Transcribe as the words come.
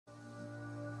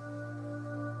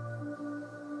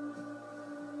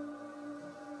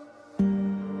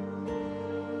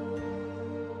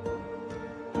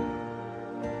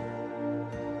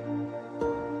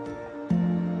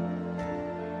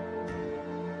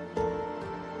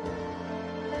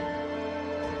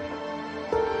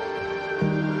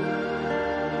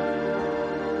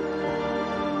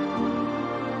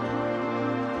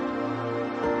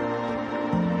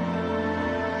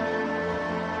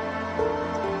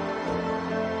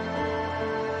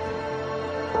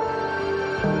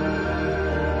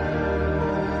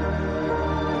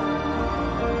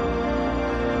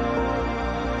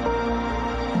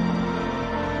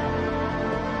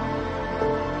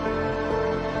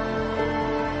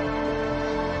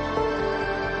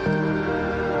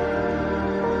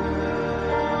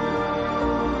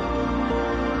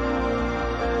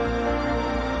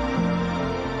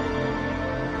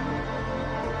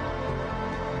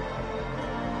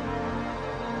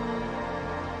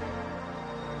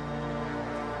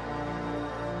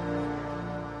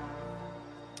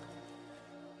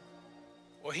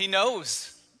Well, he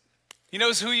knows. He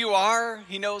knows who you are.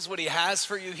 He knows what he has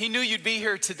for you. He knew you'd be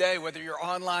here today, whether you're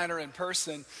online or in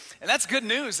person. And that's good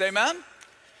news, amen?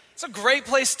 It's a great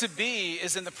place to be,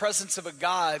 is in the presence of a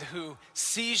God who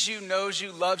sees you, knows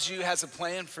you, loves you, has a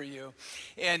plan for you.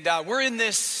 And we're in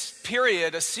this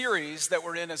period, a series that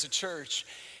we're in as a church,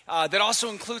 that also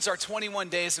includes our 21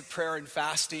 days of prayer and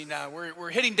fasting.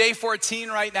 We're hitting day 14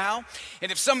 right now. And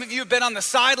if some of you have been on the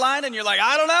sideline and you're like,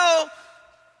 I don't know,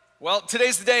 well,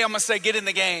 today's the day I'm going to say get in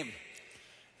the game.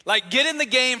 Like, get in the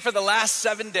game for the last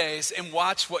 7 days and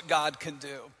watch what God can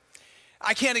do.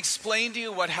 I can't explain to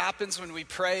you what happens when we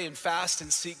pray and fast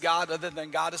and seek God other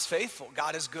than God is faithful.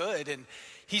 God is good, and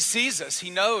he sees us, he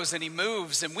knows, and he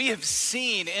moves. And we have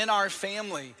seen in our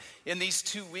family in these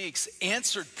 2 weeks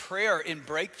answered prayer and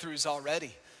breakthroughs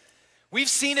already. We've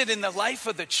seen it in the life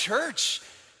of the church.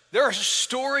 There are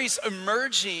stories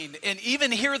emerging, and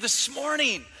even here this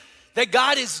morning, that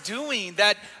God is doing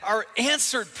that are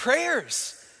answered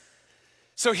prayers.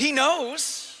 So he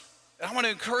knows. I want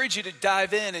to encourage you to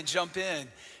dive in and jump in.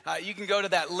 You can go to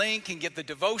that link and get the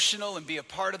devotional and be a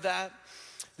part of that.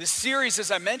 This series,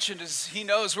 as I mentioned, is He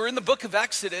Knows. We're in the book of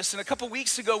Exodus, and a couple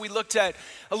weeks ago we looked at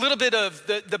a little bit of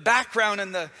the background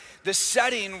and the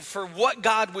setting for what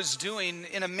God was doing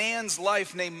in a man's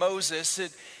life named Moses.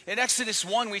 In Exodus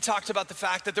 1, we talked about the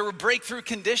fact that there were breakthrough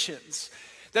conditions,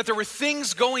 that there were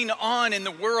things going on in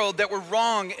the world that were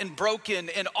wrong and broken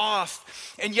and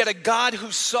off, and yet a God who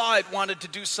saw it wanted to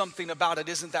do something about it.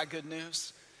 Isn't that good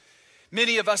news?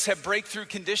 Many of us have breakthrough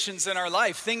conditions in our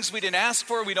life, things we didn't ask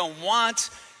for, we don't want,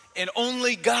 and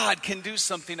only God can do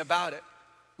something about it.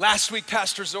 Last week,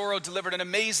 Pastor Zorro delivered an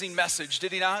amazing message,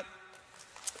 did he not?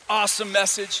 Awesome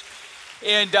message.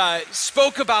 And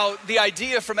spoke about the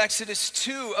idea from Exodus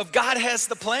 2 of God has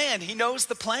the plan. He knows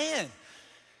the plan.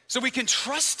 So we can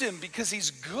trust him because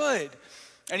he's good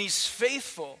and he's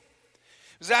faithful.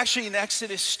 It was actually in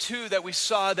Exodus 2 that we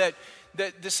saw that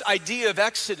this idea of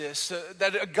Exodus,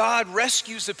 that God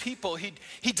rescues a people.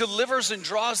 He delivers and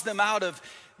draws them out of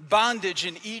bondage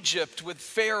in Egypt with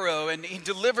Pharaoh, and he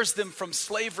delivers them from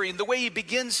slavery. And the way he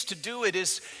begins to do it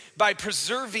is by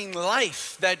preserving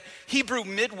life, that Hebrew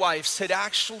midwives had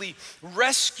actually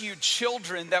rescued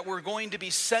children that were going to be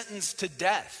sentenced to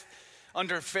death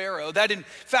under Pharaoh. That in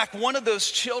fact, one of those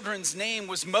children's name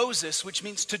was Moses, which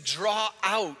means to draw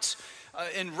out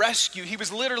and rescue. He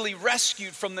was literally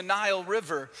rescued from the Nile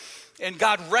River, and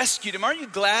God rescued him. Aren't you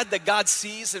glad that God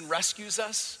sees and rescues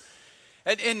us?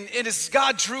 And as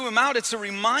God drew him out, it's a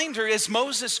reminder as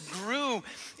Moses grew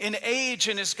in age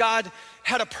and as God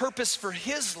had a purpose for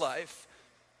his life,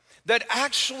 that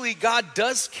actually God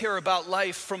does care about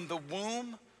life from the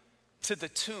womb to the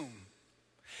tomb.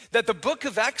 That the book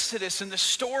of Exodus and the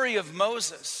story of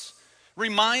Moses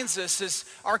reminds us, as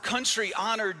our country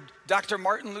honored Dr.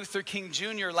 Martin Luther King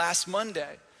Jr. last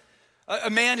Monday, a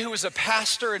man who was a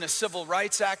pastor and a civil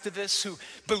rights activist who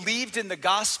believed in the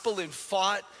gospel and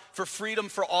fought for freedom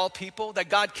for all people, that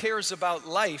God cares about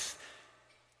life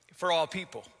for all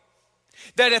people.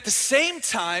 That at the same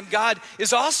time, God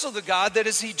is also the God that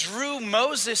as he drew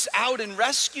Moses out and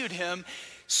rescued him,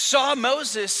 saw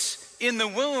Moses in the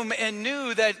womb and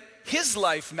knew that his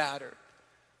life mattered.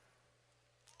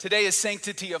 Today is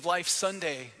Sanctity of Life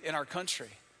Sunday in our country.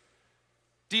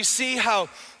 Do you see how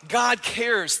God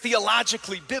cares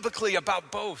theologically, biblically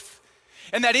about both?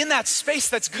 And that in that space,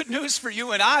 that's good news for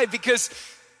you and I, because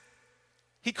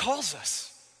he calls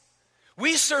us.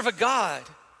 We serve a God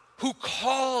who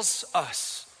calls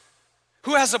us,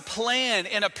 who has a plan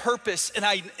and a purpose and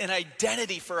an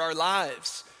identity for our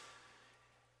lives.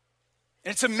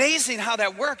 And it's amazing how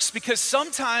that works, because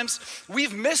sometimes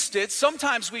we've missed it,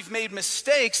 sometimes we've made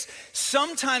mistakes,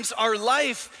 sometimes our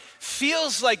life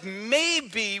feels like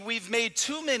maybe we've made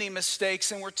too many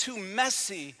mistakes and we're too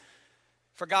messy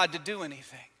for God to do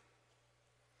anything.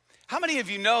 How many of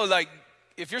you know, like,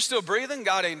 if you're still breathing,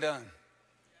 God ain't done,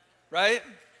 right?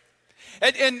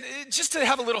 And just to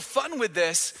have a little fun with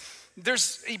this,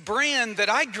 there's a brand that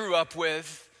I grew up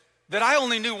with that I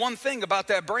only knew one thing about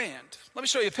that brand. Let me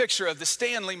show you a picture of the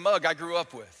Stanley mug I grew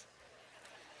up with.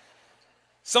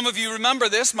 Some of you remember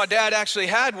this. My dad actually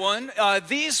had one.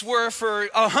 These were for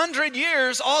 100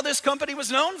 years all this company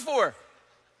was known for.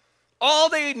 All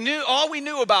we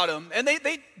knew about them, and they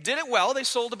did it well. They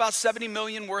sold about 70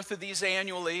 million worth of these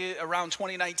annually around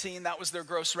 2019. That was their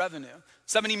gross revenue.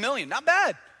 70 million, not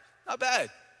bad, not bad.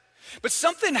 But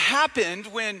something happened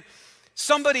when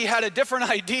somebody had a different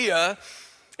idea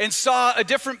and saw a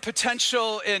different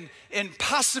potential and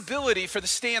possibility for the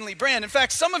Stanley brand. In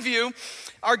fact, some of you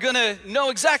are gonna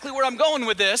know exactly where I'm going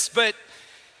with this, but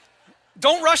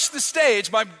don't rush the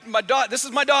stage. This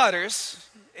is my daughter's.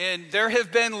 And there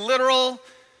have been literal,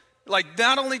 like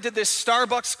not only did this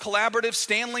Starbucks collaborative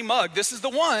Stanley mug, this is the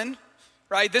one,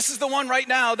 right? This is the one right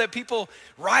now that people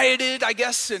rioted, I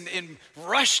guess, and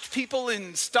rushed people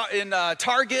in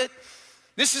Target.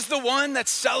 This is the one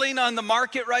that's selling on the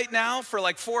market right now for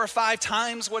like 4 or 5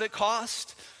 times what it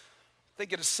cost.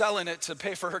 Thinking of selling it to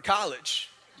pay for her college.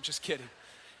 I'm just kidding.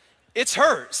 It's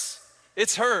hers.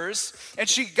 It's hers. And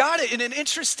she got it in an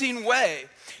interesting way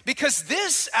because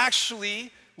this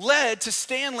actually led to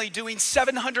Stanley doing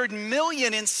 $700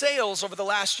 million in sales over the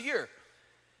last year.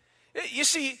 You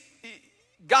see,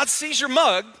 God sees your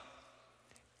mug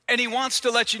and he wants to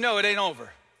let you know it ain't over.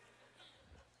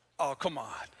 Oh, come on.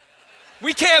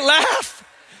 We can't laugh.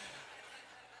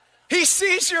 He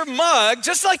sees your mug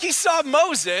just like he saw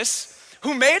Moses,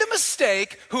 who made a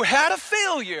mistake, who had a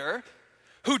failure,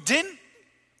 who didn't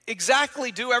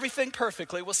exactly do everything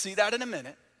perfectly. We'll see that in a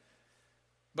minute.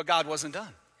 But God wasn't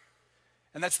done.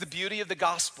 And that's the beauty of the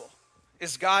gospel,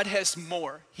 is God has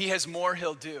more. He has more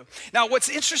he'll do. Now, what's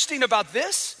interesting about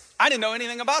this, I didn't know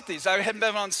anything about these. I hadn't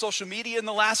been on social media in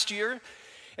the last year.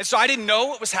 And so I didn't know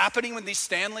what was happening with these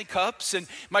Stanley Cups. And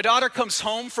my daughter comes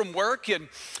home from work and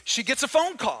she gets a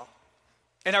phone call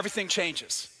and everything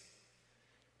changes.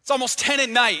 It's almost 10 at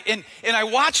night. And I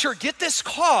watch her get this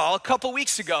call a couple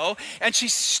weeks ago and she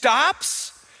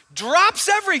stops, drops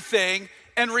everything,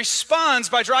 and responds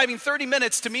by driving 30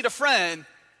 minutes to meet a friend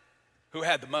who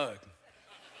had the mug,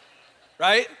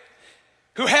 right?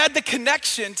 Who had the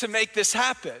connection to make this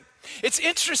happen. It's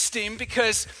interesting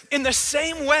because in the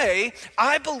same way,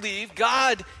 I believe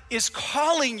God is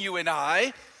calling you and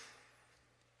I,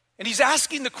 and he's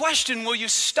asking the question, will you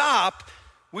stop,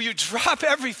 will you drop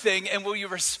everything, and will you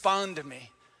respond to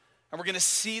me? And we're gonna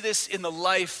see this in the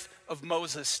life of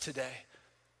Moses today.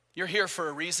 You're here for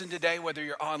a reason today, whether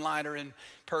you're online or in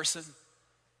person.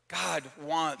 God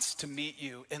wants to meet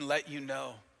you and let you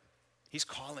know he's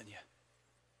calling you.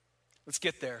 Let's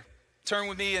get there. Turn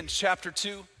with me in chapter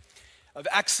 2 of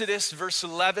Exodus, verse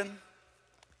 11.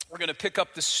 We're going to pick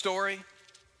up the story.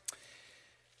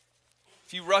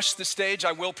 If you rush the stage,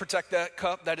 I will protect that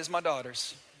cup. That is my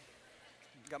daughter's.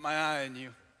 Got my eye on you.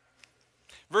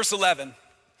 Verse 11.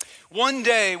 One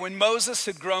day when Moses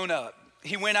had grown up,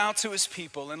 he went out to his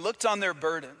people and looked on their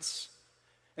burdens.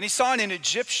 And he saw an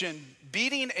Egyptian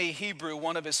beating a Hebrew,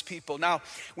 one of his people. Now,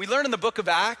 we learn in the book of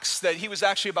Acts that he was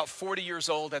actually about 40 years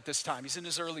old at this time. He's in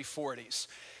his early 40s.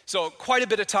 So quite a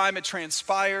bit of time had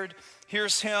transpired.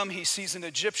 Here's him. He sees an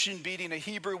Egyptian beating a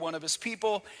Hebrew, one of his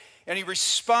people. And he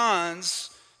responds,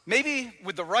 maybe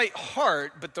with the right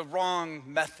heart, but the wrong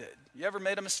method. You ever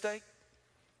made a mistake?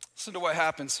 Listen to what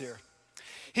happens here.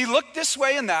 He looked this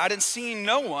way and that, and seeing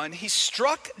no one, he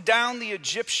struck down the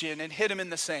Egyptian and hit him in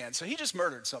the sand. So he just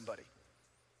murdered somebody.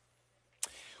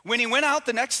 When he went out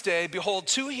the next day, behold,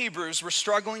 2 Hebrews were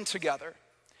struggling together.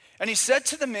 And he said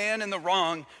to the man in the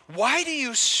wrong, why do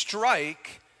you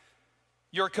strike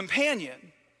your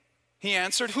companion? He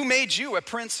answered, who made you a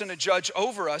prince and a judge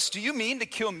over us? Do you mean to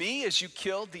kill me as you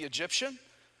killed the Egyptian?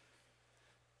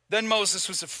 Then Moses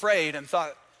was afraid and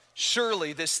thought,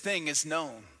 surely this thing is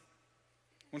known.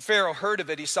 When Pharaoh heard of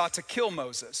it, he sought to kill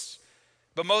Moses.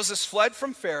 But Moses fled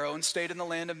from Pharaoh and stayed in the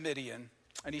land of Midian,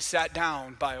 and he sat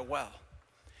down by a well.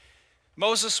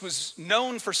 Moses was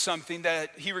known for something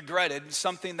that he regretted,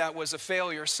 something that was a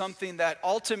failure, something that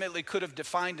ultimately could have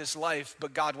defined his life,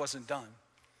 but God wasn't done.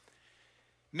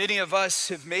 Many of us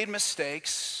have made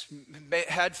mistakes,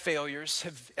 had failures,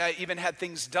 have even had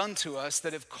things done to us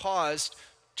that have caused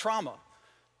trauma,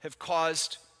 have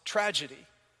caused tragedy.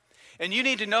 And you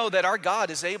need to know that our God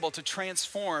is able to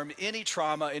transform any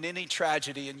trauma and any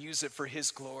tragedy and use it for his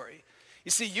glory.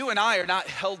 You see, you and I are not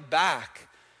held back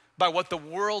by what the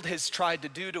world has tried to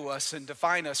do to us and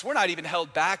define us. We're not even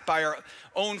held back by our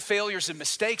own failures and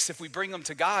mistakes if we bring them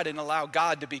to God and allow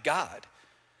God to be God.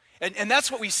 And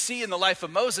that's what we see in the life of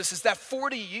Moses, is that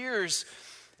 40 years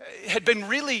had been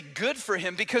really good for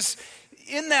him, because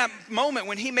in that moment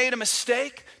when he made a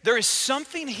mistake, there is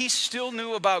something he still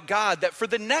knew about God, that for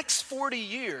the next 40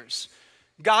 years,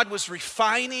 God was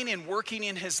refining and working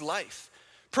in his life,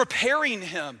 preparing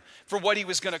him for what he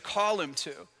was going to call him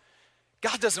to.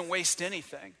 God doesn't waste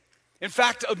anything. In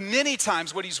fact, many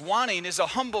times what he's wanting is a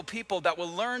humble people that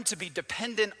will learn to be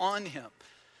dependent on him,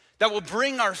 that will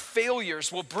bring our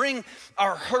failures, will bring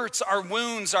our hurts, our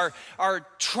wounds, our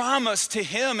traumas to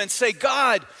him and say,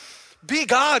 God, be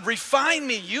God, refine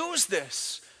me, use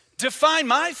this, define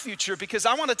my future, because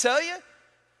I want to tell you,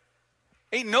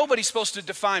 ain't nobody supposed to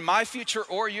define my future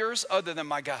or yours other than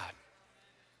my God.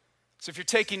 So if you're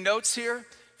taking notes here,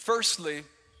 firstly,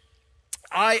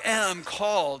 I am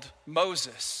called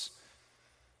Moses.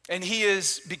 And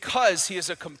because he is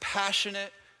a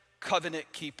compassionate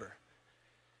covenant keeper.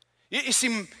 You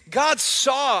see, God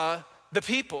saw the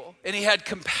people and he had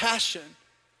compassion.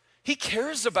 He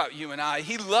cares about you and I.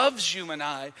 He loves you and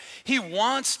I. He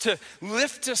wants to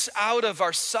lift us out of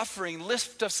our suffering,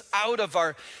 lift us out of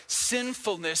our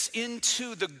sinfulness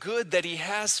into the good that he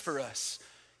has for us.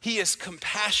 He is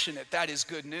compassionate. That is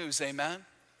good news, amen?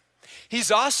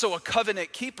 He's also a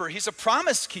covenant keeper. He's a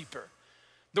promise keeper.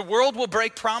 The world will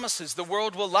break promises. The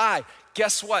world will lie.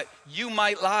 Guess what? You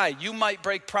might lie. You might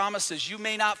break promises. You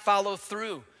may not follow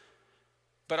through.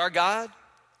 But our God,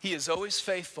 he is always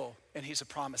faithful, and he's a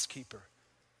promise keeper.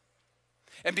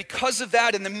 And because of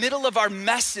that, in the middle of our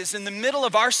messes, in the middle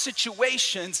of our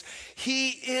situations,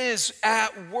 he is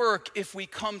at work if we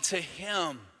come to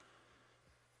him.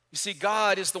 You see,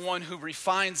 God is the one who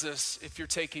refines us, if you're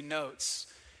taking notes.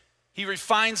 He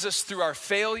refines us through our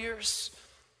failures,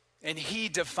 and he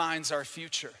defines our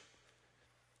future.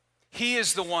 He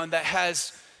is the one that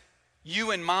has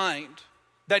you in mind,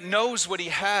 that knows what he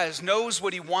has, knows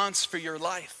what he wants for your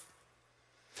life.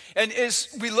 And as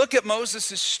we look at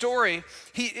Moses' story,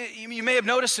 you may have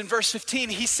noticed in verse 15,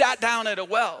 he sat down at a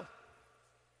well.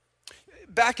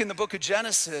 Back in the book of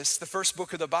Genesis, the first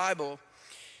book of the Bible,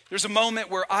 there's a moment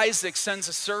where Isaac sends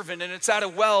a servant, and it's at a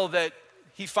well that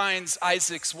he finds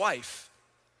Isaac's wife.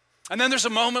 And then there's a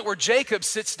moment where Jacob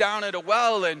sits down at a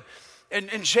well, and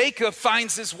Jacob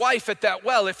finds his wife at that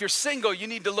well. If you're single, you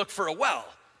need to look for a well.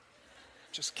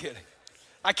 Just kidding.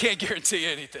 I can't guarantee you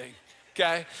anything,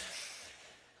 okay?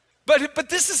 But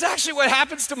this is actually what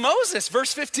happens to Moses.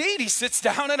 Verse 15, he sits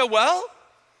down at a well,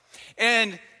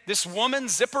 and this woman,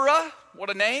 Zipporah, what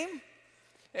a name,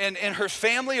 and her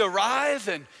family arrive,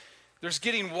 and there's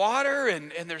getting water,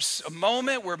 and there's a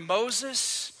moment where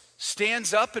Moses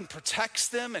stands up and protects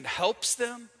them and helps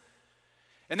them.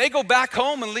 And they go back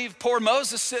home and leave poor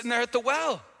Moses sitting there at the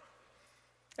well.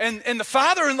 And the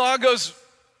father-in-law goes,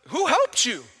 "Who helped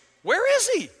you? Where is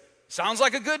he? Sounds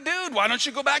like a good dude. Why don't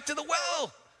you go back to the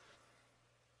well?"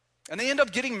 And they end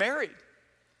up getting married.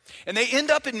 And they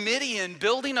end up in Midian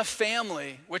building a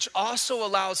family, which also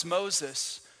allows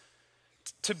Moses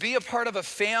to be a part of a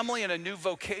family and a new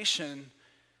vocation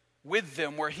with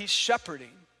them where he's shepherding.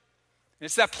 And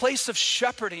it's that place of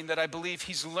shepherding that I believe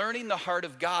he's learning the heart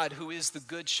of God, who is the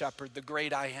good shepherd, the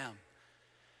great I am.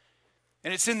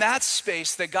 And it's in that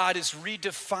space that God is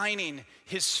redefining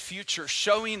his future,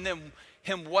 showing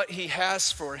him what he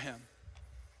has for him.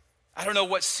 I don't know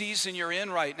what season you're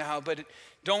in right now, but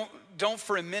don't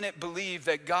for a minute believe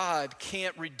that God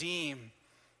can't redeem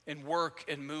and work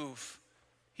and move.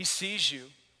 He sees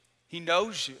you. He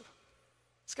knows you.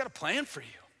 He's got a plan for you.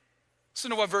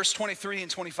 Listen to what verse 23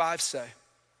 and 25 say.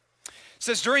 It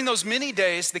says, "During those many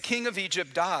days, the king of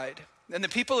Egypt died, and the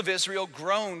people of Israel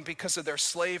groaned because of their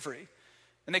slavery,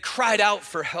 and they cried out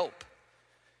for help.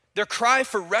 Their cry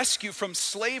for rescue from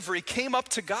slavery came up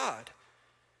to God,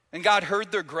 and God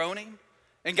heard their groaning,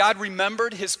 and God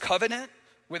remembered his covenant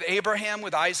with Abraham,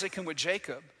 with Isaac, and with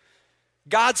Jacob.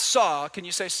 God saw, can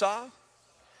you say saw?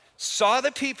 Saw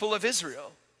the people of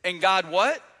Israel, and God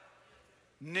what?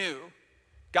 Knew.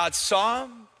 God saw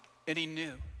them, and he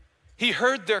knew. He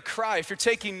heard their cry. If you're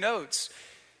taking notes,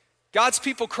 God's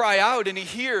people cry out, and he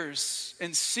hears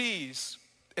and sees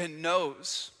and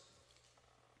knows.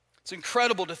 It's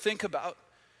incredible to think about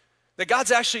that God's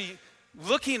actually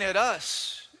looking at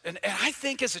us. And I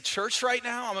think as a church right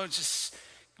now, I'm going to just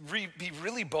be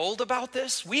really bold about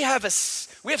this. We have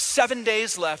 7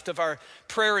 days left of our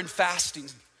prayer and fasting.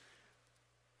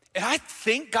 And I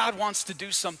think God wants to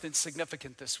do something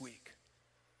significant this week.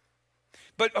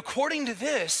 But according to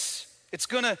this, it's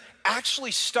going to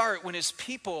actually start when his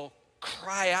people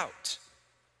cry out.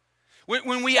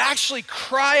 When we actually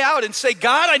cry out and say,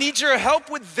 "God, I need your help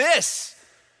with this."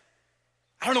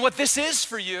 I don't know what this is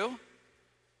for you.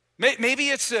 Maybe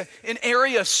it's an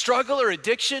area of struggle or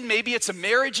addiction. Maybe it's a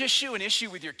marriage issue, an issue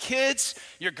with your kids,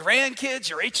 your grandkids,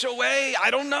 your HOA.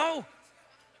 I don't know.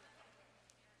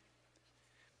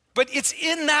 But it's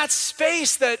in that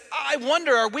space that I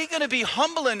wonder, are we going to be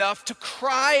humble enough to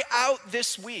cry out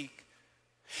this week?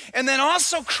 And then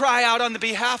also cry out on the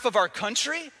behalf of our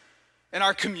country and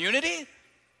our community?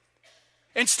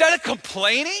 Instead of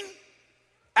complaining,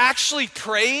 actually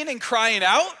praying and crying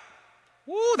out?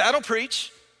 Woo, that'll preach.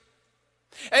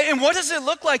 And what does it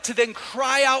look like to then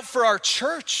cry out for our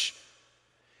church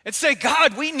and say,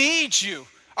 "God, we need you.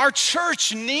 Our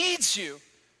church needs you."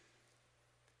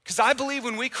 Because I believe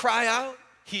when we cry out,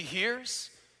 he hears,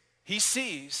 he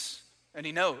sees, and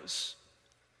he knows.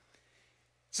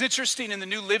 It's interesting in the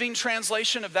New Living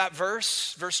Translation of that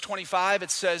verse 25,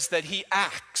 it says that he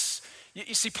acts.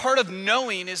 You see, part of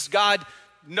knowing is God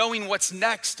knowing what's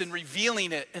next and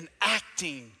revealing it and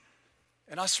acting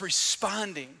and us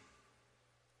responding.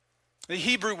 The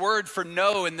Hebrew word for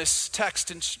know in this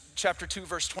text in chapter 2,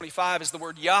 verse 25 is the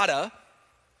word yada.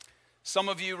 Some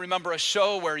of you remember a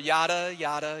show where yada,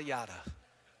 yada, yada,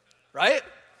 right?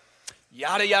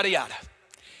 Yada, yada, yada.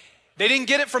 They didn't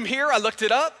get it from here. I looked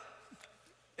it up.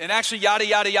 And actually, yada,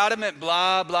 yada, yada meant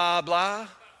blah, blah, blah.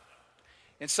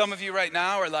 And some of you right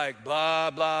now are like, blah,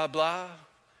 blah, blah.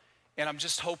 And I'm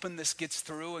just hoping this gets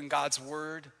through and God's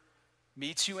word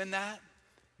meets you in that.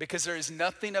 Because there is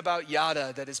nothing about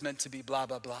yada that is meant to be blah,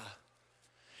 blah, blah.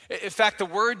 In fact, the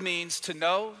word means to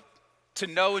know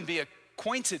and be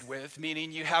acquainted with,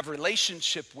 meaning you have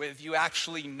relationship with, you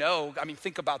actually know. I mean,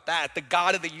 think about that. The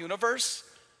God of the universe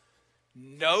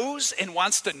knows and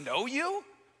wants to know you?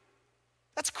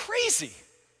 That's crazy.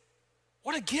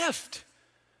 What a gift.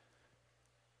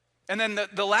 And then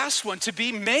the last one, to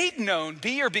be made known,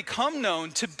 be or become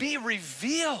known, to be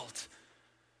revealed.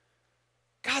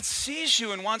 God sees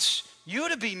you and wants you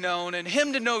to be known and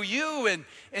him to know you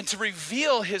and to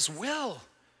reveal his will.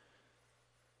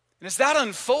 And as that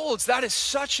unfolds, that is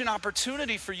such an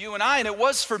opportunity for you and I, and it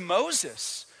was for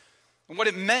Moses and what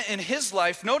it meant in his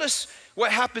life. Notice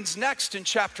what happens next in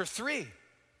chapter 3.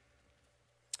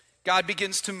 God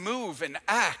begins to move and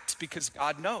act because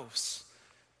God knows.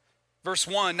 Verse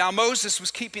 1, now Moses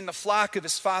was keeping the flock of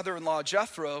his father-in-law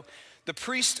Jethro, the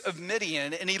priest of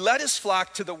Midian, and he led his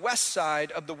flock to the west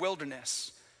side of the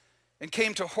wilderness and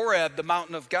came to Horeb, the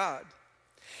mountain of God.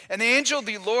 And the angel of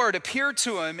the Lord appeared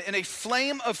to him in a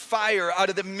flame of fire out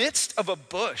of the midst of a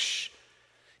bush.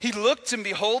 He looked, and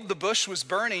behold, the bush was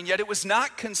burning, yet it was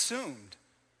not consumed.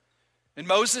 And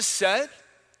Moses said,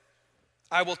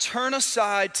 I will turn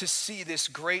aside to see this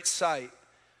great sight,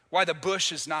 why the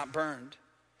bush is not burned.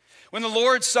 When the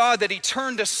Lord saw that he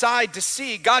turned aside to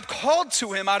see, God called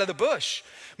to him out of the bush,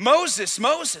 Moses,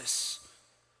 Moses.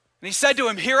 And he said to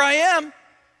him, here I am.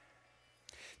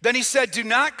 Then he said, do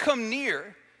not come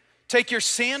near. Take your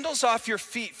sandals off your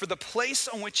feet, for the place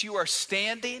on which you are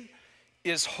standing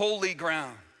is holy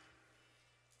ground.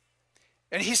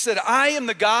 And he said, I am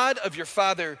the God of your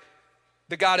father,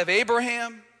 the God of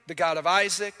Abraham, the God of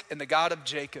Isaac, and the God of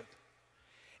Jacob.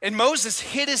 And Moses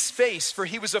hid his face, for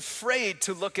he was afraid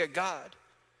to look at God.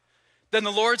 Then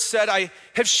the Lord said, I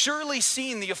have surely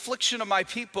seen the affliction of my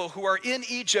people who are in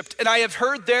Egypt, and I have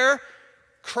heard their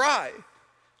cry.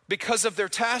 Because of their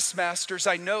taskmasters,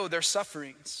 I know their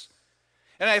sufferings.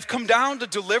 And I have come down to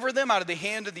deliver them out of the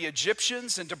hand of the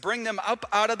Egyptians and to bring them up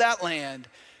out of that land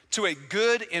to a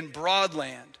good and broad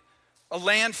land, a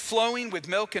land flowing with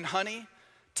milk and honey,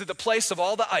 to the place of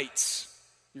all the ites.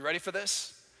 You ready for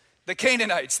this? The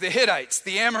Canaanites, the Hittites,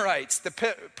 the Amorites, the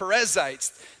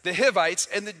Perizzites, the Hivites,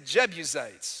 and the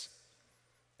Jebusites.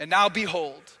 And now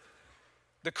behold,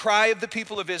 the cry of the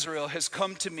people of Israel has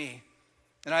come to me,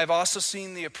 and I have also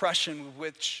seen the oppression with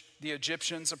which the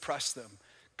Egyptians oppress them.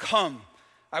 Come,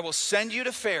 I will send you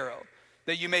to Pharaoh,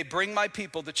 that you may bring my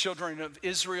people, the children of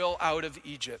Israel, out of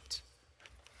Egypt.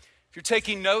 If you're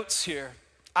taking notes here,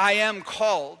 I am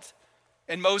called,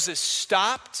 and Moses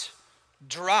stopped,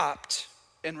 dropped,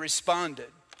 and responded.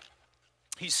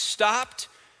 He stopped,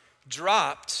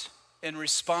 dropped, and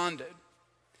responded.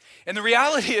 And the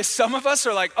reality is some of us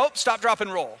are like, oh, stop, drop,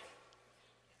 and roll.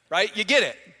 Right? You get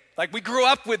it. Like we grew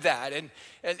up with that. And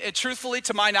truthfully,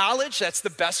 to my knowledge, that's the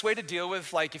best way to deal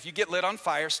with, like, if you get lit on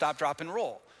fire, stop, drop, and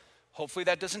roll. Hopefully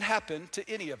that doesn't happen to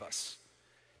any of us.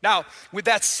 Now, with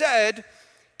that said,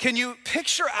 can you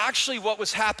picture actually what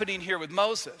was happening here with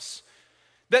Moses?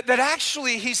 That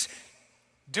actually he's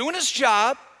doing his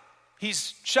job,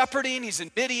 he's shepherding, he's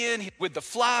in Midian, with the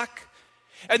flock,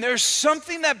 and there's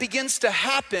something that begins to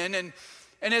happen, and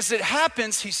as it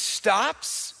happens, he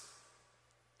stops,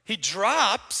 he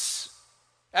drops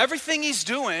everything he's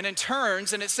doing and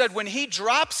turns, and it said when he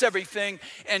drops everything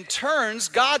and turns,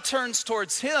 God turns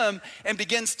towards him and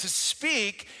begins to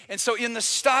speak, and so in the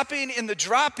stopping, in the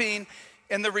dropping,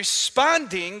 and the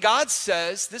responding, God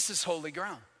says, this is holy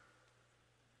ground.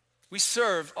 We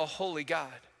serve a holy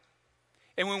God.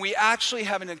 And when we actually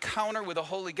have an encounter with a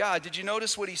holy God, did you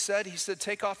notice what he said? He said,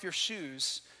 take off your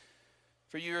shoes,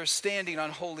 for you are standing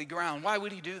on holy ground. Why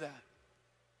would he do that?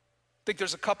 I think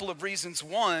there's a couple of reasons.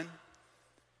 One,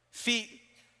 feet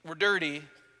were dirty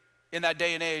in that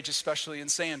day and age, especially in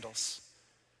sandals.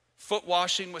 Foot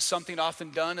washing was something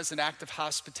often done as an act of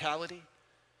hospitality.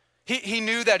 He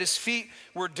knew that his feet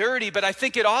were dirty, but I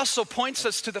think it also points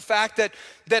us to the fact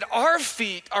that our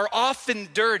feet are often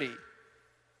dirty.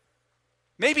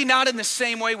 Maybe not in the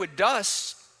same way with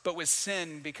dust, but with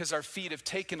sin because our feet have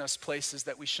taken us places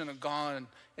that we shouldn't have gone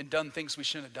and done things we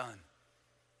shouldn't have done.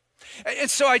 And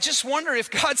so I just wonder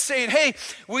if God's saying, hey,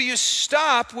 will you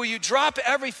stop? Will you drop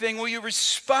everything? Will you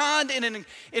respond in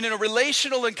a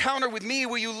relational encounter with me?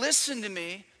 Will you listen to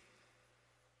me?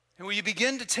 And will you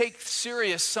begin to take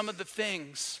serious some of the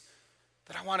things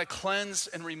that I want to cleanse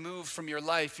and remove from your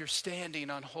life? You're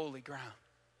standing on holy ground.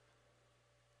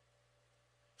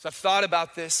 So I've thought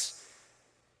about this.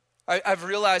 I've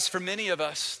realized for many of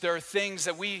us, there are things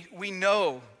that we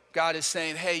know God is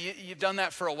saying, hey, you've done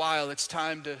that for a while. It's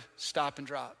time to stop and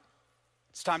drop.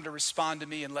 It's time to respond to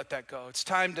me and let that go. It's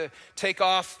time to take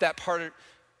off that part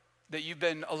that you've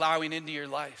been allowing into your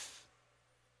life.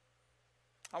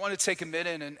 I want to take a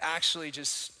minute and actually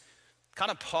just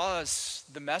kind of pause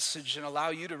the message and allow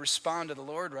you to respond to the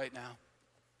Lord right now.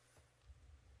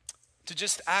 To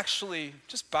just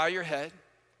bow your head,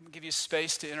 give you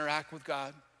space to interact with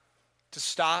God, to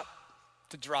stop,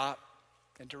 to drop,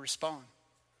 and to respond.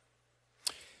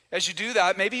 As you do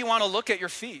that, maybe you want to look at your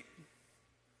feet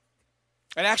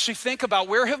and actually think about,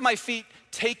 where have my feet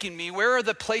taken me? Where are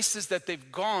the places that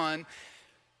they've gone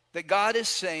that God is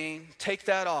saying, take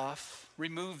that off,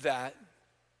 remove that.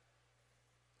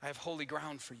 I have holy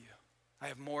ground for you. I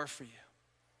have more for you.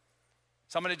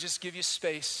 So I'm going to just give you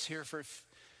space here for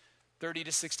 30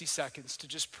 to 60 seconds to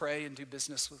just pray and do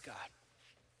business with God.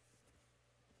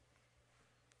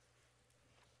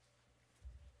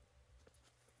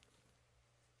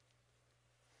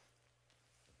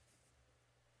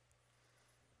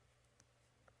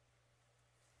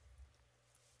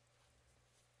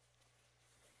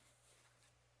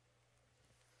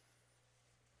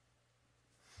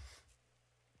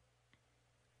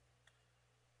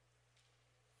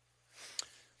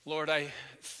 Lord, I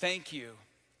thank you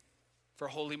for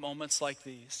holy moments like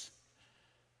these.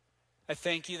 I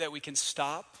thank you that we can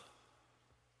stop,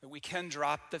 that we can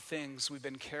drop the things we've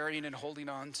been carrying and holding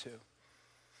on to.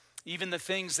 Even the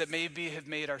things that maybe have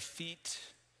made our feet,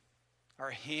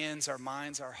 our hands, our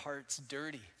minds, our hearts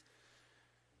dirty.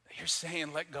 You're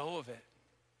saying, let go of it.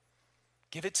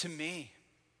 Give it to me.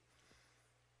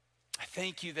 I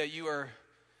thank you that you are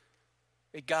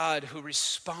a God who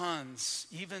responds,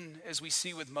 even as we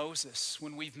see with Moses,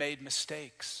 when we've made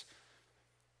mistakes.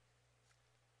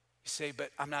 You say, but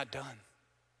I'm not done.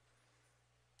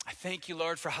 I thank you,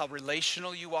 Lord, for how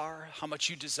relational you are, how much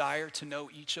you desire to know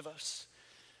each of us.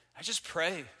 I just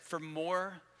pray for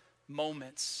more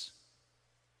moments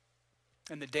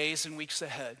in the days and weeks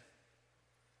ahead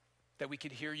that we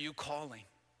could hear you calling,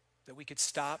 that we could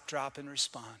stop, drop, and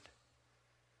respond.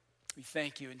 We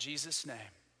thank you in Jesus' name.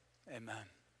 Amen.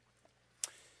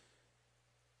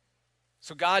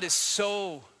 So God is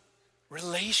so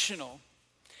relational.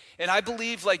 And I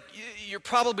believe, like, you're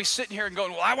probably sitting here and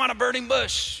going, well, I want a burning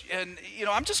bush. And,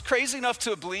 I'm just crazy enough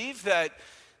to believe that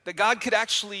God could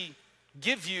actually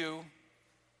give you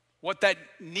what that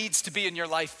needs to be in your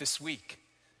life this week.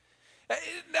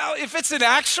 Now, if it's an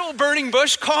actual burning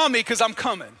bush, call me because I'm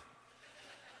coming.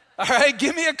 All right,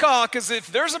 give me a call, because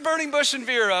if there's a burning bush in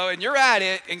Vero and you're at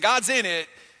it and God's in it,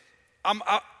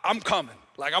 I'm coming.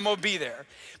 Like, I'm going to be there.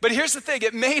 But here's the thing.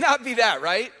 It may not be that,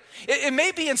 right? It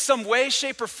may be in some way,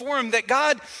 shape, or form that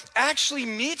God actually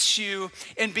meets you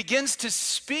and begins to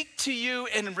speak to you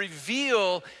and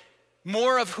reveal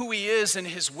more of who he is and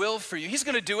his will for you. He's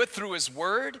going to do it through his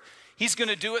word. He's going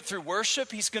to do it through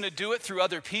worship. He's going to do it through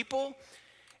other people.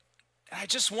 And I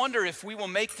just wonder if we will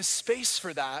make the space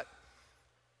for that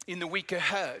in the week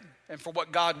ahead and for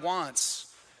what God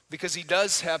wants, because he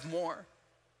does have more.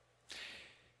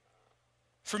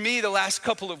 For me, the last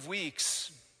couple of weeks,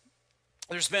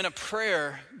 there's been a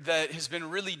prayer that has been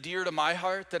really dear to my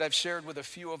heart that I've shared with a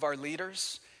few of our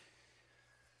leaders.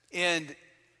 And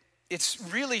it's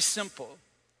really simple.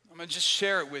 I'm going to just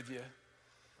share it with you.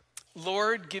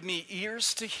 Lord, give me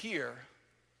ears to hear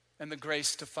and the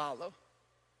grace to follow.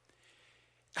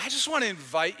 I just want to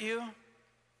invite you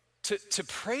to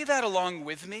pray that along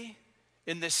with me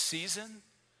in this season.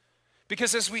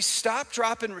 Because as we stop,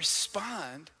 drop, and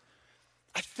respond,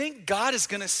 I think God is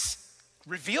going to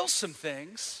reveal some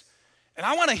things, and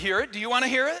I want to hear it. Do you want to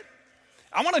hear it?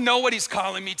 I want to know what he's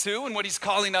calling me to and what he's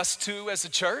calling us to as a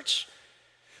church.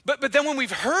 But then when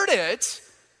we've heard it,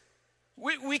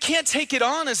 we can't take it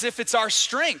on as if it's our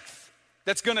strength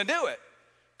that's going to do it.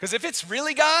 Because if it's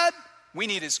really God, we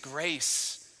need his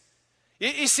grace.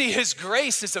 You see, his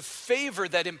grace is a favor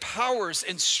that empowers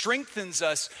and strengthens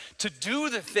us to do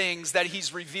the things that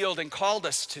he's revealed and called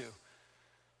us to.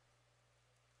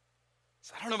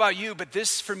 So I don't know about you, but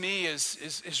this for me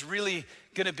is really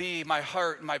going to be my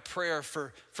heart and my prayer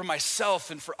for myself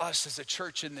and for us as a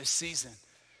church in this season.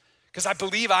 because I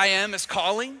believe I am is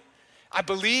calling. I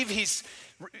believe he's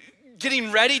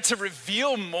getting ready to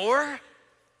reveal more.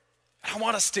 I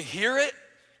want us to hear it,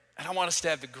 and I want us to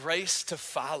have the grace to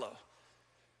follow.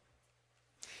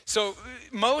 So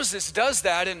Moses does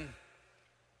that, and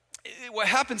what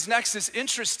happens next is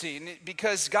interesting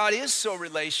because God is so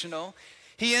relational.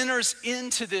 He enters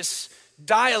into this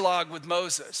dialogue with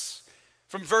Moses.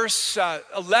 From verse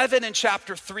 11 in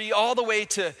chapter 3 all the way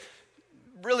to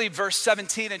really verse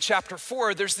 17 in chapter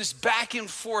 4, there's this back and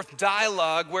forth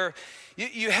dialogue where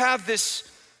you have this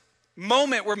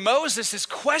moment where Moses is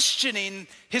questioning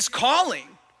his calling.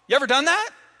 You ever done that?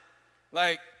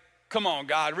 Like, come on,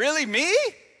 God, really, me?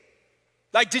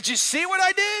 Like, did you see what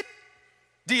I did?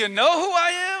 Do you know who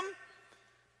I am?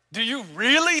 Do you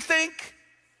really think?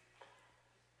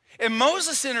 And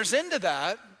Moses enters into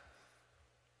that,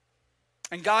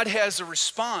 and God has a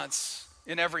response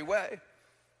in every way.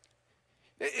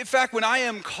 In fact, when I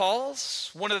am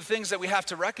calls, one of the things that we have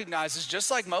to recognize is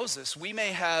just like Moses, we may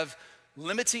have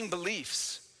limiting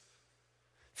beliefs,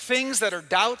 things that are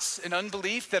doubts and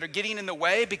unbelief that are getting in the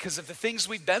way because of the things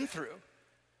we've been through.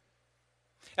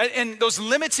 And those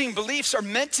limiting beliefs are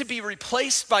meant to be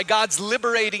replaced by God's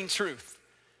liberating truth.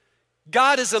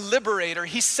 God is a liberator.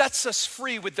 He sets us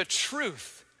free with the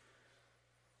truth.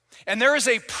 And there is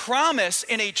a promise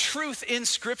and a truth in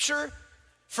Scripture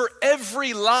for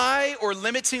every lie or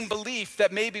limiting belief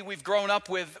that maybe we've grown up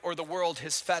with or the world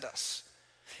has fed us.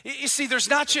 You see, there's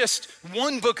not just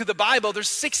one book of the Bible, there's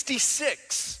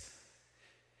 66.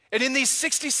 And in these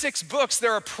 66 books,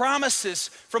 there are promises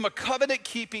from a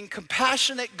covenant-keeping,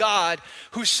 compassionate God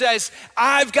who says,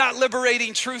 I've got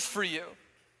liberating truth for you.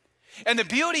 And the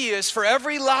beauty is, for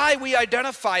every lie we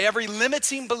identify, every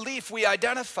limiting belief we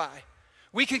identify,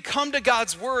 we can come to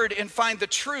God's word and find the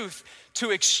truth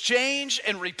to exchange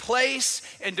and replace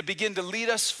and to begin to lead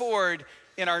us forward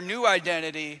in our new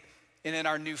identity and in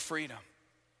our new freedom.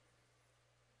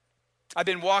 I've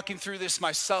been walking through this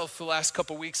myself the last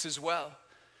couple weeks as well.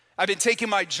 I've been taking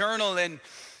my journal and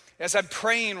as I'm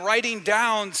praying, writing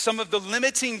down some of the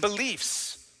limiting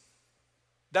beliefs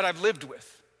that I've lived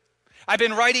with. I've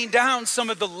been writing down some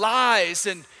of the lies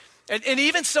and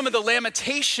even some of the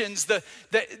lamentations, the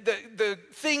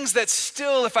things that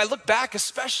still, if I look back,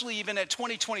 especially even at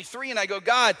 2023, and I go,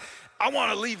 God, I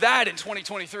want to leave that in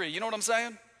 2023. You know what I'm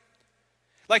saying?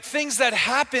 Like things that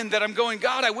happened that I'm going,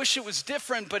 God, I wish it was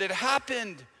different, but it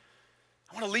happened.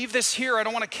 I want to leave this here. I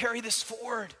don't want to carry this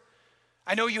forward.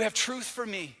 I know you have truth for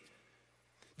me.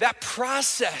 That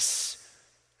process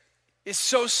is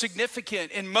so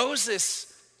significant, and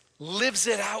Moses lives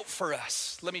it out for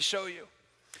us. Let me show you.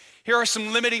 Here are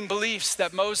some limiting beliefs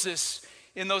that Moses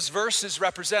in those verses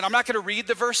represent. I'm not going to read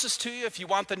the verses to you. If you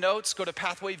want the notes, go to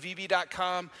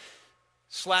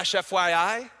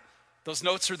pathwayvb.com/FYI. Those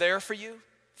notes are there for you.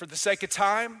 For the sake of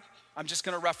time, I'm just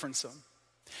going to reference them.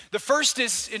 The first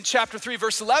is in chapter 3,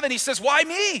 verse 11. He says, why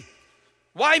me?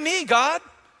 Why me, God?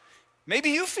 Maybe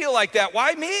you feel like that.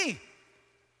 Why me?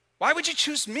 Why would you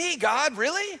choose me, God?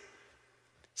 Really?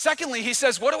 Secondly, he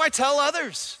says, what do I tell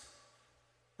others?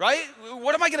 Right?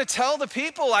 What am I going to tell the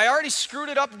people? I already screwed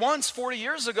it up once 40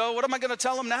 years ago. What am I going to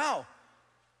tell them now?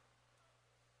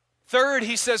 Third,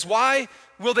 he says, why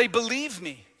will they believe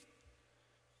me?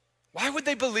 Why would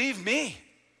they believe me?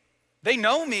 They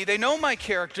know me. They know my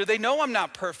character. They know I'm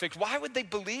not perfect. Why would they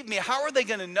believe me? How are they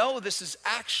going to know this is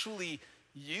actually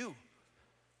you?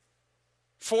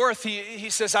 Fourth, he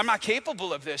says, I'm not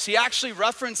capable of this. He actually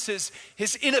references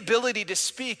his inability to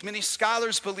speak. Many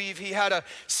scholars believe he had a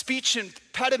speech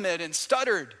impediment and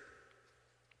stuttered.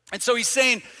 And so he's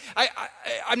saying,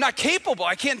 I'm not capable.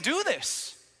 I can't do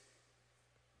this.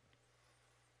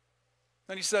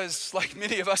 Then he says, like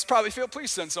many of us probably feel, please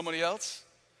send somebody else.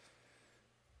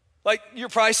 Like you're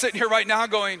probably sitting here right now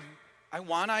going,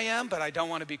 I am, but I don't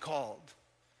want to be called.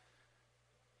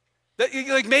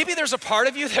 Like maybe there's a part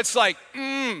of you that's like,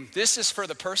 this is for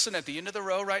the person at the end of the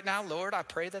row right now. Lord, I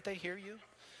pray that they hear you.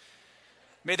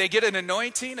 May they get an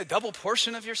anointing, a double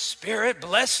portion of your spirit.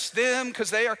 Bless them because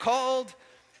they are called.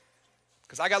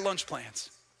 Because I got lunch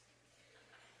plans.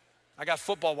 I got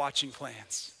football watching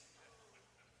plans.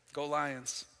 Go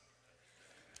Lions.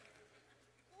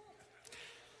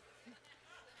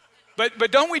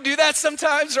 But don't we do that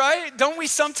sometimes, right? Don't we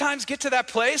sometimes get to that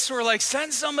place where we're like,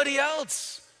 send somebody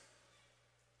else?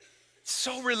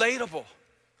 So relatable.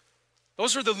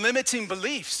 Those are the limiting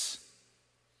beliefs.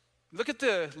 Look at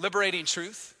the liberating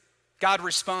truth. God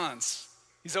responds.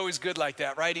 He's always good like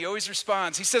that, right? He always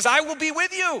responds. He says, I will be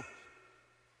with you.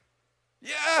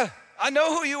 Yeah, I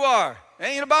know who you are. It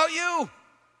ain't about you.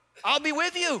 I'll be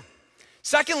with you.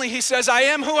 Secondly, he says, I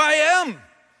am who I am.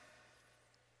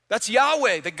 That's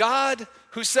Yahweh, the God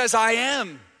who says, I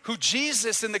am, who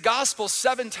Jesus in the gospel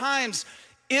 7 times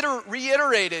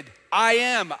reiterated, I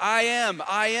am, I am,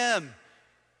 I am.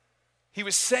 He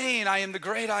was saying, I am the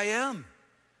great I am.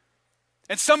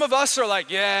 And some of us are like,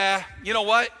 yeah, you know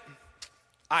what?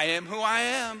 I am who I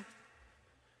am.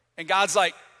 And God's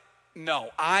like,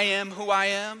 no, I am who I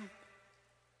am,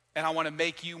 and I want to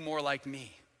make you more like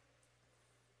me.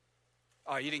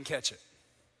 Oh, you didn't catch it.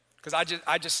 Because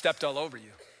I just stepped all over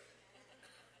you.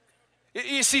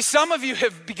 You see, some of you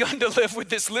have begun to live with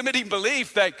this limiting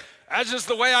belief that that's just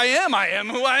the way I am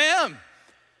who I am.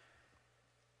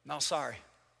 No, sorry.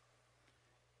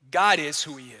 God is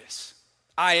who he is.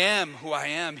 I am who I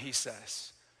am, he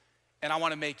says. And I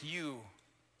want to make you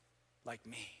like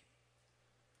me.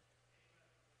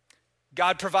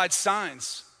 God provides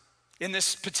signs. In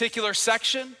this particular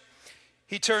section,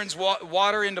 he turns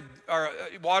water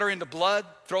into blood,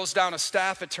 throws down a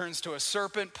staff, it turns to a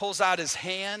serpent, pulls out his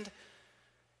hand,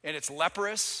 and it's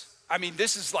leprous. I mean,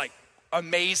 this is like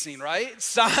amazing, right?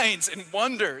 Signs and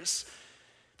wonders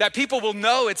that people will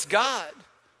know it's God.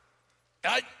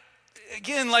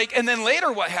 And then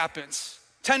later what happens?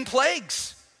 10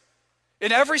 plagues.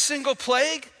 And every single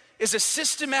plague is a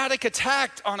systematic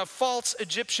attack on a false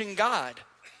Egyptian god.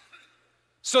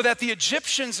 So that the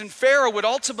Egyptians and Pharaoh would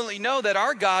ultimately know that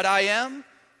our God, I am,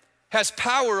 has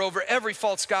power over every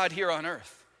false god here on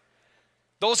earth.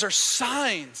 Those are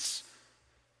signs.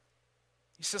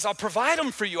 He says, I'll provide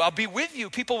them for you. I'll be with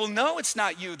you. People will know it's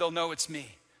not you. They'll know it's me.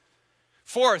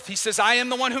 4th, he says, I am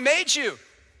the one who made you.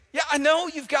 Yeah, I know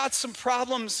you've got some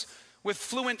problems with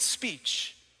fluent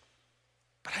speech,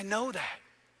 but I know that.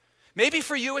 Maybe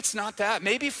for you, it's not that.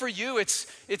 Maybe for you, it's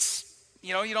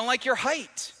you don't like your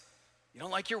height. You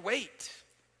don't like your weight.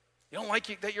 You don't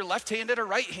like that you're left-handed or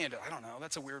right-handed. I don't know,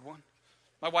 that's a weird one.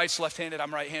 My wife's left-handed,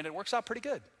 I'm right-handed. It works out pretty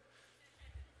good.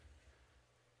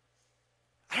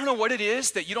 I don't know what it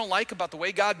is that you don't like about the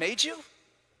way God made you.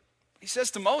 He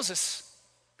says to Moses,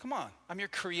 come on, I'm your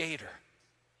creator.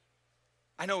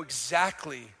 I know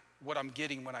exactly what I'm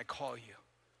getting when I call you.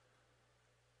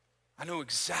 I know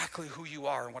exactly who you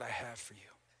are and what I have for you.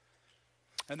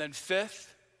 And then 5th,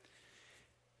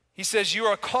 he says, you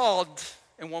are called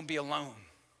and won't be alone.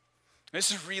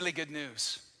 This is really good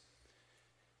news.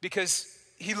 Because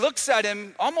he looks at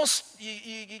him, almost,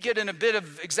 you get in a bit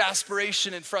of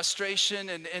exasperation and frustration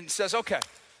and says, okay,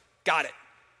 got it.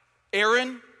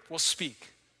 Aaron will speak.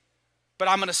 But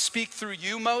I'm going to speak through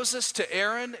you, Moses, to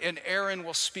Aaron, and Aaron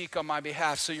will speak on my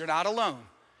behalf. So you're not alone.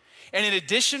 And in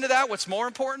addition to that, what's more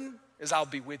important is I'll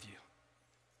be with you.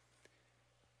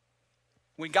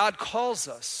 When God calls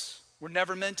us, we're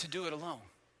never meant to do it alone.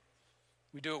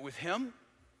 We do it with him,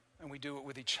 and we do it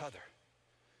with each other.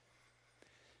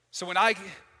 So when I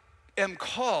am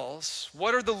called,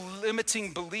 what are the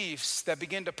limiting beliefs that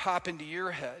begin to pop into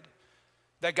your head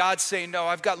that God's saying, no,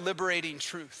 I've got liberating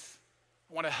truth.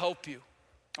 I want to help you.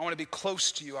 I want to be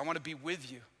close to you. I want to be with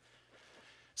you.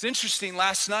 It's interesting,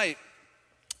 last night,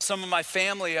 some of my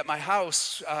family at my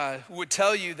house would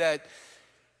tell you that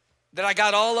I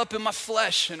got all up in my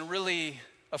flesh and really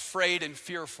afraid and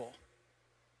fearful.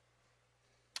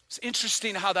 It's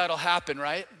interesting how that'll happen,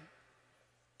 right?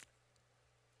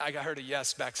 I heard a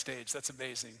yes backstage. That's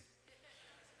amazing.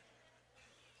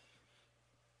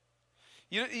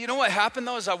 You know what happened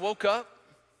though is I woke up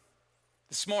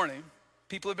this morning.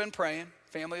 People had been praying.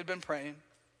 Family had been praying.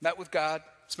 Met with God.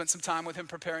 Spent some time with him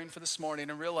preparing for this morning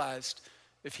and realized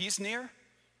if he's near,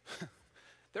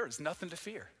 there is nothing to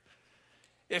fear.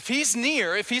 If he's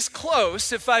near, if he's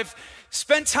close, if I've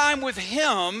spent time with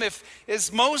him, if,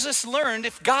 as Moses learned,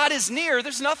 if God is near,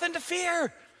 there's nothing to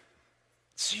fear.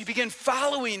 So you begin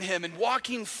following him and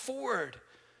walking forward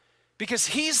because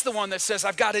he's the one that says,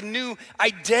 I've got a new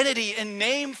identity and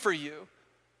name for you.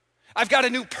 I've got a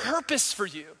new purpose for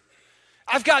you.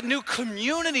 I've got new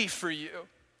community for you.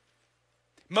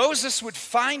 Moses would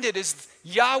find it as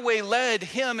Yahweh led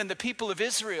him and the people of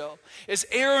Israel. As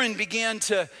Aaron began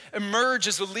to emerge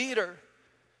as a leader,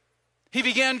 he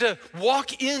began to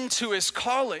walk into his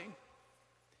calling.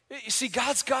 You see,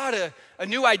 God's got a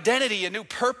new identity, a new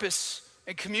purpose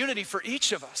and community for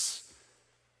each of us.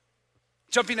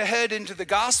 Jumping ahead into the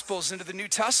Gospels, into the New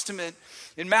Testament,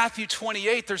 in Matthew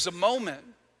 28, there's a moment.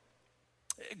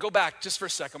 Go back just for a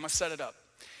second, I'm gonna set it up.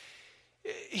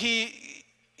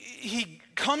 He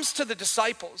comes to the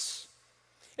disciples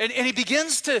and he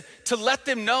begins to let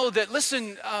them know that,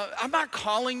 listen, I'm not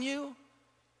calling you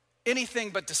anything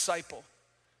but disciple.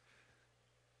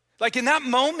 Like in that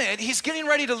moment, he's getting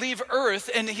ready to leave earth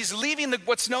and he's leaving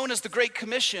what's known as the Great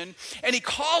Commission, and he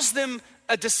calls them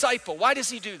a disciple. Why does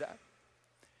he do that?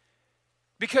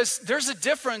 Because there's a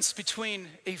difference between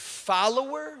a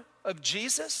follower of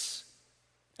Jesus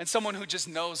and someone who just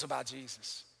knows about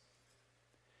Jesus.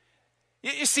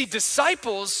 You see,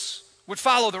 disciples would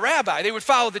follow the rabbi. They would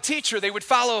follow the teacher. They would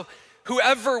follow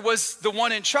whoever was the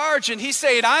one in charge. And he's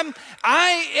saying,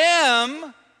 I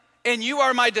am, and you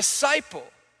are my disciple.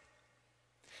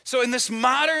 So in this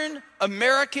modern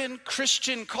American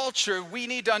Christian culture, we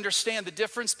need to understand the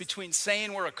difference between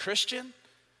saying we're a Christian,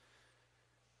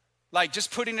 like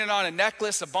just putting it on a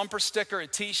necklace, a bumper sticker, a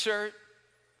t-shirt,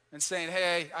 and saying,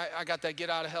 hey, I got that get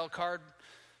out of hell card.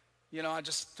 You know, I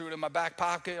just threw it in my back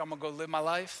pocket. I'm going to go live my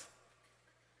life.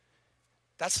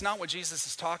 That's not what Jesus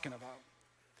is talking about.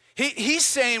 He's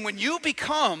saying when you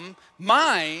become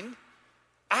mine,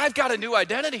 I've got a new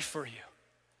identity for you.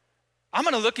 I'm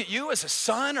going to look at you as a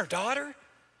son or daughter.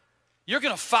 You're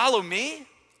going to follow me.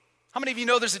 How many of you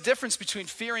know there's a difference between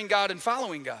fearing God and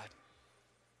following God?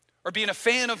 Or being a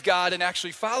fan of God and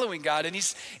actually following God. And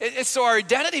so our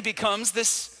identity becomes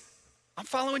this, I'm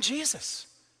following Jesus.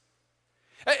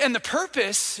 And the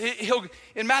purpose,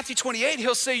 in Matthew 28,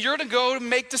 he'll say, you're to go to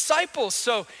make disciples.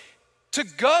 So to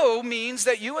go means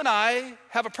that you and I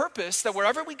have a purpose that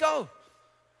wherever we go,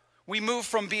 we move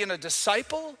from being a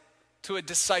disciple to a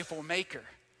disciple maker.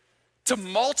 To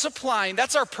multiplying,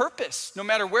 that's our purpose, no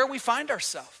matter where we find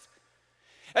ourselves.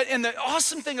 And the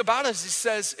awesome thing about us, he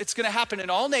says, it's gonna happen in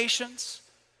all nations.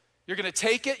 You're gonna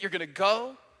take it, you're gonna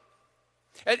go.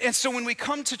 And so when we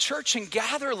come to church and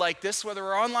gather like this, whether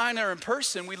we're online or in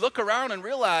person, we look around and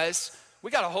realize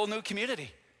we got a whole new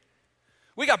community.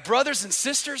 We got brothers and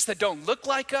sisters that don't look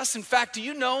like us. In fact, do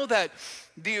you know that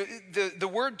the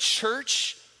word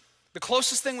church, the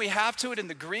closest thing we have to it in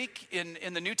the Greek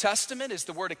in the New Testament is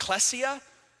the word ecclesia? It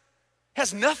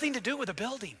has nothing to do with a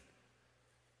building,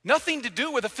 nothing to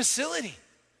do with a facility.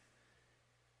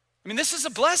 I mean, this is a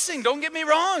blessing, don't get me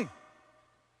wrong.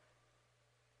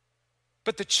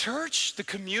 But the church, the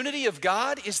community of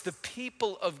God, is the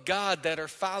people of God that are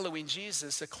following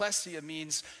Jesus. Ecclesia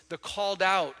means the called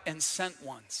out and sent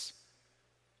ones.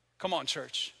 Come on,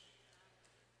 church.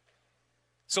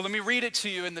 So let me read it to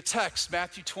you in the text,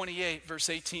 Matthew 28, verse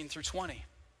 18 through 20.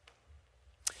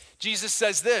 Jesus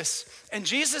says this, and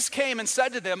Jesus came and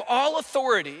said to them, all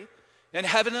authority in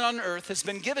heaven and on earth has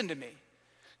been given to me.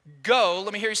 Go,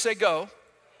 let me hear you say go.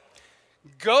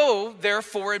 Go,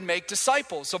 therefore, and make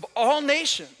disciples of all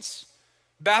nations,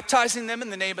 baptizing them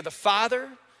in the name of the Father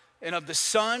and of the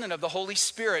Son and of the Holy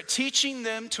Spirit, teaching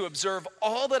them to observe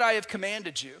all that I have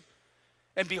commanded you.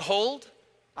 And behold,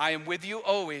 I am with you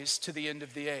always to the end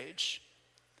of the age.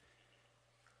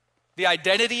 The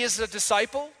identity is a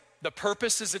disciple. The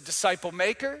purpose is a disciple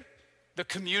maker. The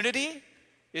community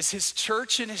is his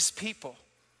church and his people.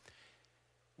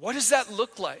 What does that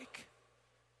look like?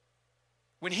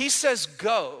 When he says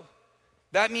go,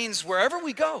 that means wherever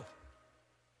we go,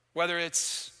 whether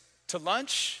it's to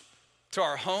lunch, to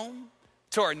our home,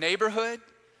 to our neighborhood,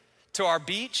 to our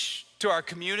beach, to our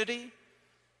community,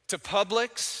 to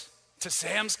Publix, to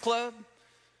Sam's Club,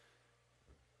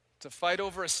 to fight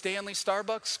over a Stanley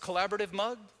Starbucks collaborative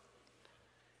mug.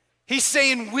 He's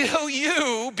saying, will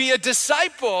you be a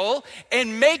disciple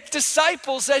and make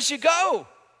disciples as you go?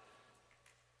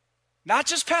 Not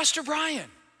just Pastor Brian,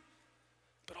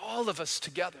 but all of us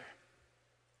together.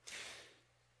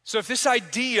 So if this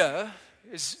idea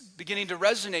is beginning to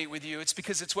resonate with you, it's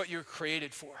because it's what you're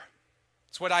created for.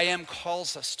 It's what I Am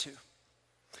calls us to.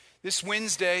 This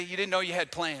Wednesday, you didn't know you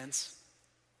had plans,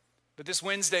 but this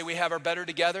Wednesday we have our Better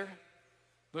Together,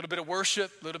 a little bit of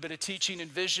worship, a little bit of teaching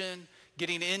and vision,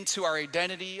 getting into our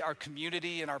identity, our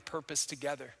community, and our purpose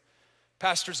together.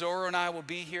 Pastor Zorro and I will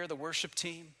be here, the worship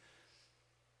team.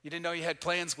 You didn't know you had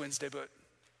plans Wednesday, but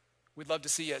we'd love to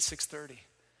see you at 6:30.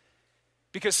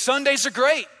 Because Sundays are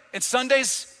great, and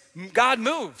Sundays, God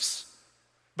moves.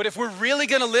 But if we're really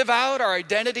gonna live out our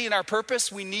identity and our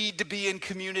purpose, we need to be in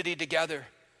community together.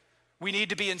 We need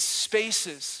to be in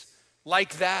spaces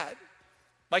like that.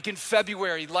 Like in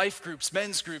February, life groups,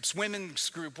 men's groups, women's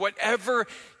group, whatever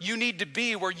you need to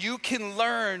be where you can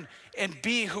learn and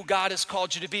be who God has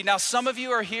called you to be. Now, some of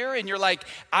you are here and you're like,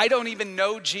 I don't even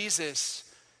know Jesus.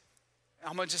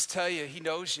 I'm gonna just tell you, he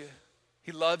knows you.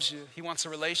 He loves you. He wants a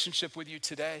relationship with you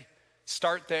today.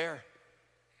 Start there.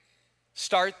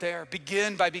 Start there.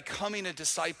 Begin by becoming a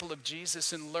disciple of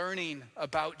Jesus and learning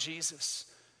about Jesus.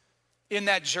 In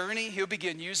that journey, he'll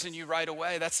begin using you right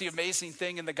away. That's the amazing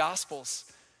thing in the Gospels.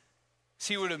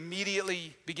 He would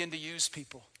immediately begin to use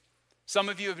people. Some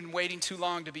of you have been waiting too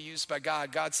long to be used by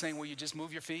God. God's saying, will you just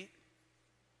move your feet?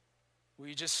 Will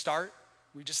you just start?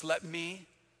 Will you just let me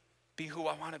be who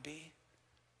I want to be?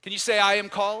 Can you say, I am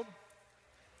called?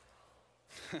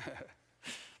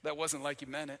 That wasn't like you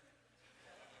meant it.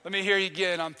 Let me hear you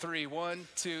again on 3. 1,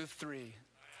 2, 3.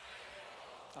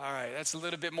 All right, that's a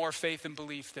little bit more faith and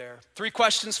belief there. 3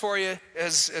 questions for you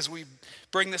as we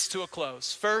bring this to a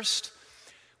close. First,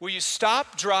 will you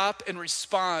stop, drop, and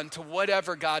respond to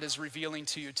whatever God is revealing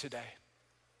to you today?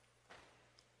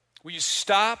 Will you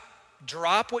stop,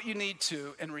 drop what you need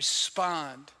to, and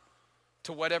respond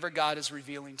to whatever God is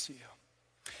revealing to you?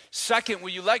 Second, will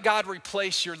you let God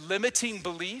replace your limiting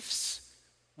beliefs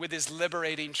with his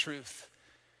liberating truth?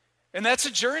 And that's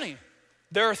a journey.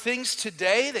 There are things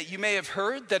today that you may have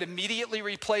heard that immediately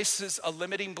replaces a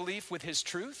limiting belief with his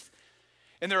truth.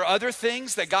 And there are other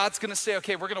things that God's going to say,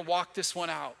 okay, we're going to walk this one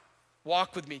out.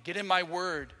 Walk with me. Get in my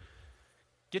word.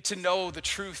 Get to know the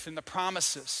truth and the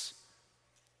promises.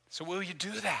 So will you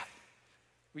do that?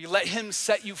 Will you let him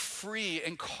set you free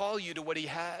and call you to what he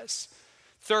has?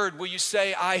 Third, will you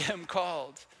say, I am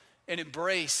called, and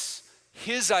embrace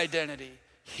his identity,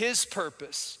 his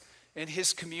purpose, and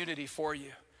his community for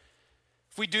you?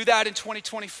 If we do that in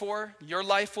 2024, your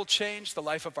life will change, the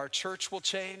life of our church will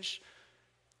change.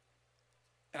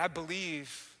 And I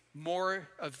believe more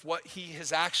of what he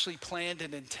has actually planned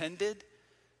and intended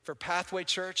for Pathway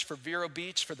Church, for Vero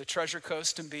Beach, for the Treasure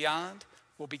Coast and beyond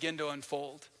will begin to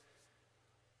unfold.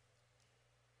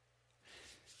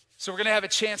 So we're going to have a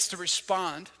chance to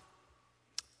respond,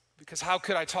 because how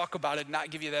could I talk about it and not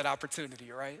give you that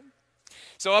opportunity, right?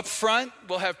 So up front,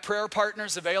 we'll have prayer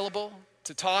partners available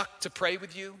to talk, to pray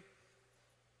with you,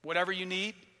 whatever you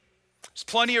need. There's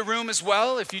plenty of room as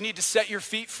well if you need to set your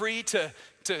feet free to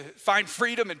find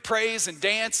freedom and praise and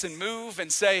dance and move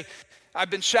and say, I've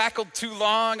been shackled too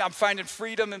long, I'm finding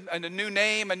freedom and a new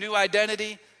name, a new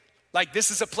identity. Like,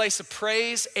 this is a place of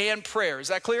praise and prayer. Is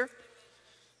that clear?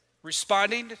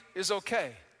 Responding is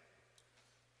okay.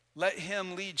 Let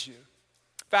him lead you.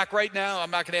 In fact, right now,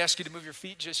 I'm not going to ask you to move your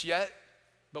feet just yet,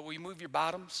 but will you move your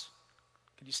bottoms?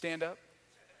 Can you stand up?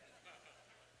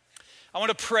 I want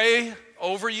to pray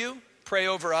over you, pray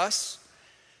over us.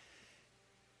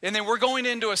 And then we're going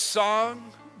into a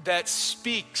song that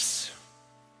speaks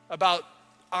about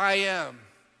I am,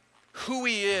 who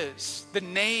he is, the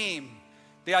name,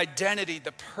 the identity,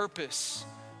 the purpose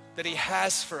that he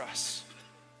has for us.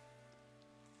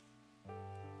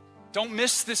 Don't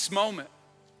miss this moment.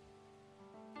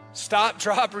 Stop,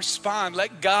 drop, respond.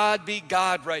 Let God be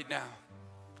God right now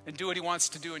and do what he wants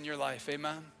to do in your life.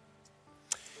 Amen.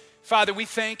 Father, we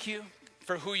thank you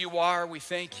for who you are. We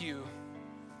thank you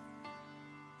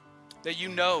that you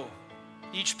know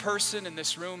each person in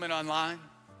this room and online.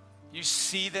 You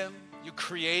see them. You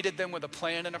created them with a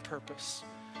plan and a purpose.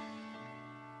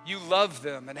 You love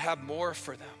them and have more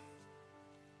for them.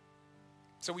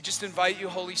 So we just invite you,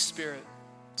 Holy Spirit,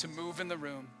 to move in the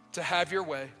room, to have your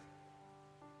way.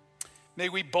 May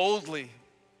we boldly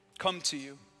come to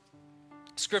you.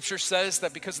 Scripture says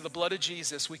that because of the blood of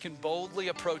Jesus, we can boldly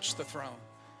approach the throne.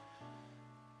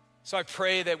 So I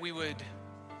pray that we would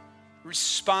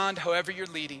respond however you're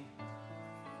leading.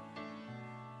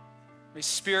 May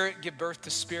Spirit give birth to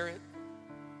Spirit.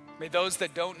 May those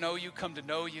that don't know you come to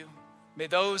know you. May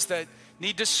those that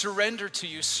need to surrender to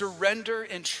you, surrender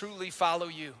and truly follow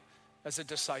you as a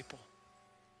disciple.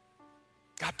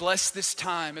 God, bless this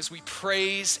time as we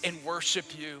praise and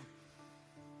worship you.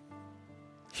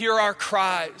 Hear our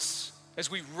cries as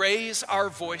we raise our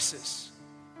voices.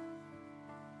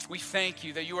 We thank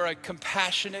you that you are a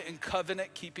compassionate and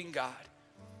covenant-keeping God.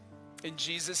 In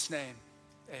Jesus' name,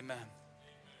 amen.